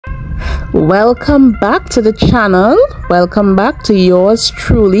Welcome back to the channel. Welcome back to yours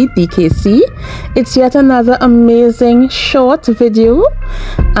truly, DKC. It's yet another amazing short video,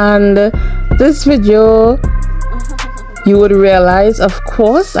 and this video you would realize, of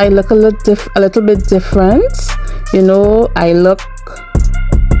course, I look a little bit different. You know, I look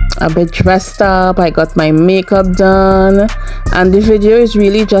a bit dressed up, I got my makeup done, and the video is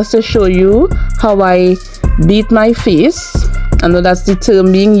really just to show you how I beat my face. I know that's the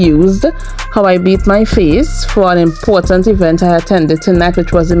term being used, how I beat my face for an important event I attended tonight,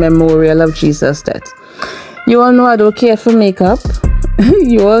 which was the memorial of Jesus' death. You all know I don't care for makeup.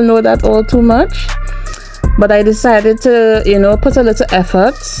 You all know that all too much. But I decided to, put a little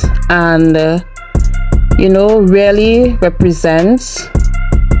effort and, really represent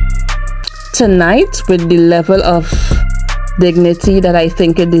tonight with the level of dignity that I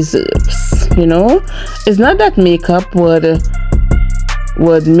think it deserves. It's not that makeup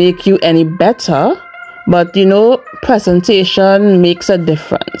would make you any better, but presentation makes a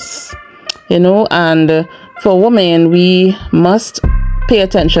difference, and for women we must pay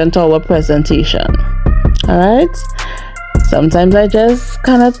attention to our presentation. All right, sometimes I just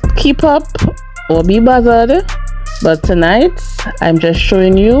cannot keep up or be bothered, but tonight I'm just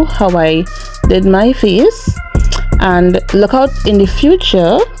showing you how I did my face, and look out in the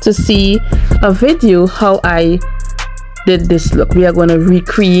future to see a video how I did this look. We are going to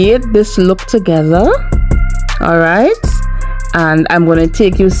recreate this look together. All right, and I'm going to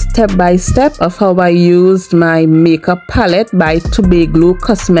take you step by step of how I used my makeup palette by Tobaglo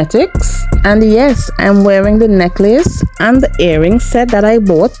Cosmetics. And yes, I'm wearing the necklace and the earring set that I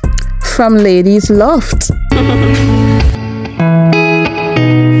bought from Ladies Loft.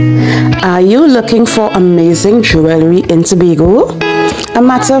 Are you looking for amazing jewelry in Tobago? A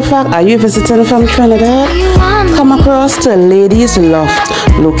matter of fact, are you visiting from Trinidad? Come across to Ladies Loft,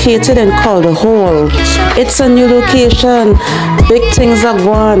 located in Calder Hall. It's a new location. Big things are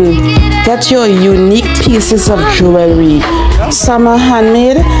gone. Get your unique pieces of jewelry. Some are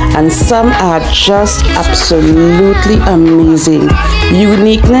handmade and some are just absolutely amazing.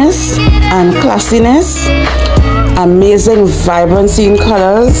 Uniqueness and classiness. Amazing vibrancy in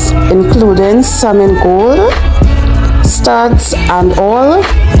colors, including some in gold, studs and all.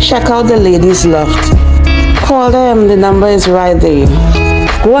 Check out the Ladies Loft. Call them, the number is right there.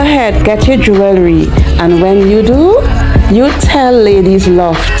 Go ahead, get your jewelry, and when you do, you tell Ladies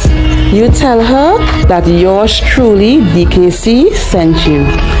Loft. You tell her that yours truly, DKC, sent you.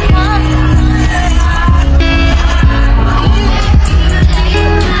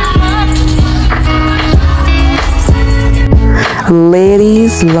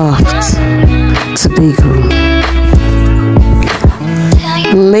 Ladies Loft, Tobago.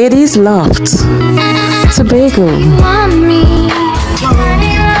 Ladies Loft, Tobago.